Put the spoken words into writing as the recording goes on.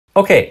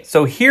Okay,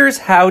 so here's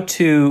how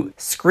to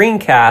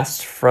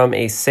screencast from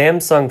a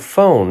Samsung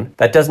phone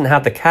that doesn't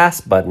have the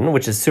cast button,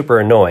 which is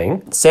super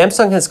annoying.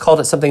 Samsung has called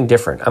it something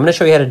different. I'm gonna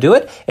show you how to do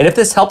it. And if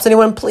this helps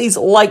anyone, please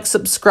like,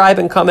 subscribe,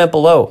 and comment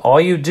below.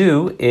 All you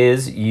do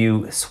is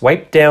you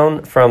swipe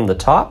down from the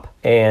top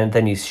and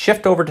then you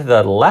shift over to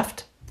the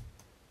left.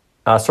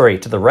 To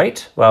the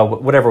right. Well,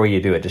 whatever way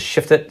you do it, just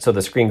shift it so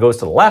the screen goes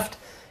to the left.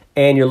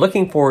 And you're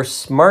looking for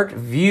Smart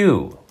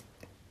View.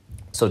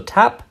 So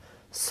tap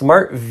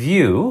Smart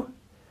View,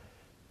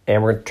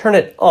 and we're going to turn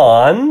it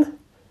on.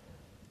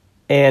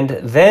 And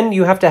then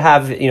you have to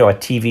have, a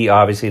TV,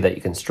 obviously, that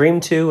you can stream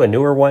to, a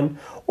newer one.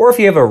 Or if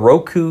you have a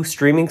Roku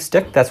streaming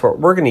stick, that's what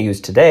we're going to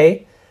use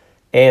today,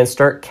 and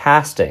start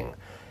casting.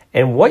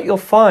 And what you'll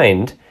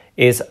find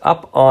is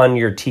up on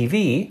your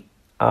TV,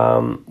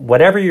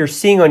 whatever you're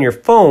seeing on your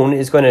phone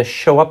is going to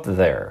show up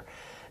there.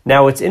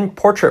 Now, it's in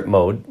portrait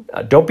mode.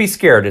 Don't be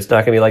scared. It's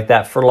not going to be like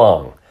that for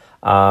long.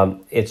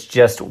 It's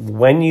just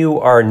when you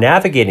are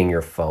navigating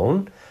your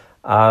phone,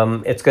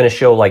 it's going to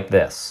show like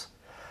this.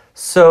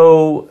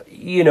 So,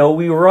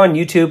 we were on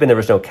YouTube and there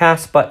was no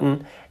cast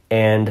button.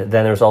 And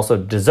then there's also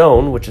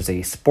DAZN, which is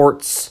a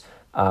sports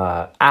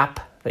app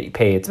that you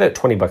pay. It's about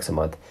 20 bucks a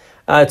month.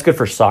 It's good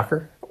for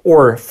soccer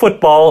or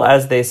football,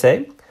 as they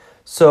say.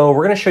 So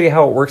we're going to show you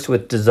how it works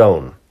with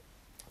DAZN.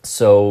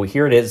 So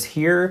here it is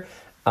here.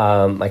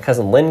 My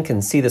cousin Lynn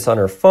can see this on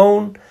her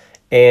phone.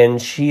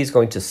 And she's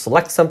going to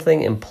select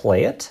something and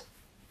play it.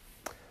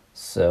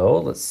 So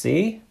let's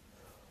see.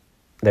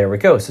 There we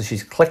go. So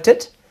she's clicked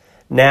it.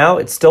 Now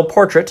it's still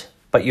portrait,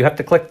 but you have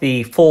to click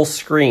the full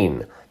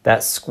screen.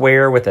 That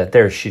square with it.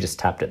 There, she just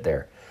tapped it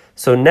there.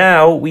 So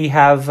now we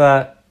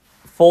have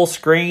full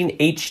screen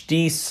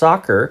HD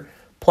soccer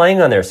playing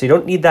on there. So you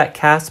don't need that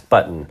cast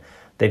button.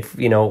 They've,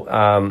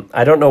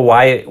 I don't know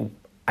why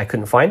I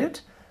couldn't find it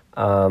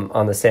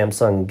on the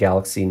Samsung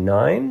Galaxy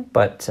 9,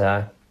 but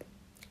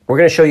we're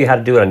going to show you how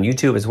to do it on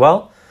YouTube as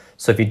well.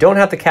 So if you don't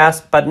have the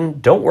cast button,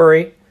 don't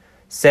worry.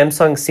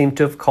 Samsung seemed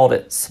to have called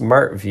it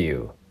Smart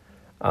View.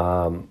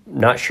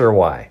 Not sure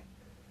why.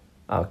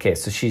 Okay,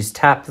 so she's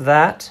tapped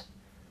that.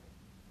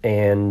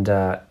 And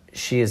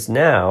she is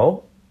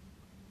now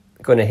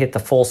going to hit the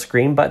full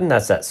screen button.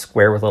 That's that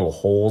square with little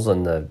holes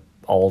on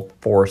all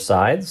four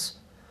sides.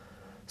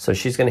 So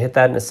she's going to hit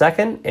that in a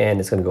second. And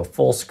it's going to go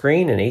full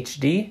screen in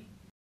HD.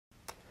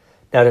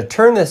 Now to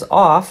turn this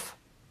off,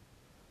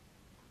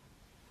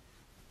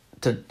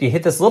 you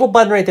hit this little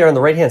button right there on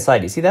the right-hand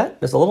side. You see that?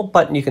 There's a little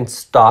button you can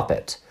stop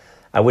it,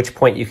 at which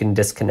point you can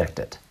disconnect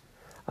it.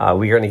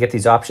 We're going to get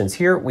these options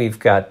here. We've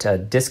got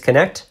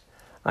disconnect.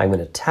 I'm going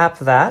to tap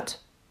that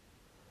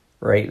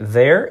right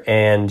there,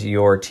 and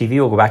your TV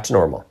will go back to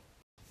normal.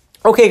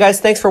 Okay, guys,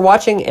 thanks for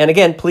watching. And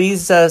again,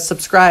 please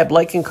subscribe,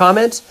 like, and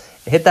comment.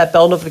 Hit that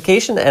bell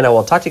notification, and I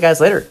will talk to you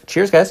guys later.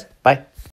 Cheers, guys. Bye.